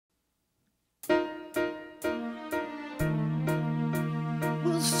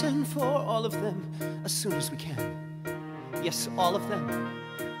send for all of them as soon as we can. Yes, all of them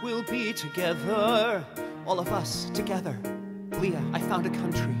will be together, all of us together. Leah, I found a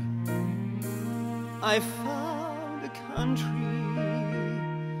country. I found a country.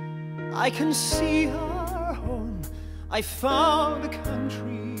 I can see our home. I found a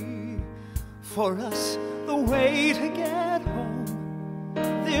country for us, the way to get home.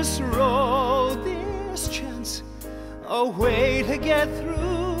 This road, this chance, a way to get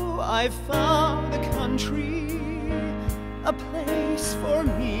through. I found a country, a place for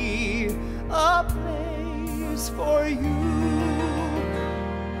me, a place for you.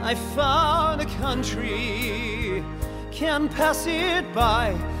 I found a country, can't pass it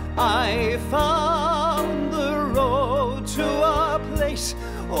by. I found the road to a place,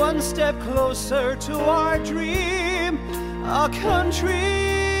 one step closer to our dream, a country.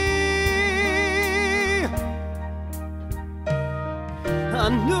 A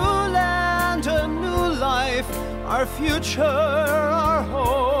new land, a new life, our future, our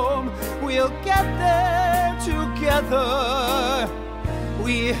home. We'll get there together.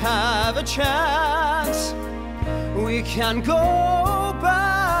 We have a chance. We can go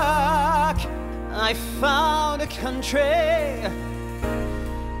back. I found a country.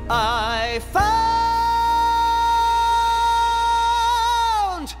 I found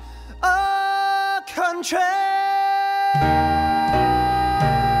a country.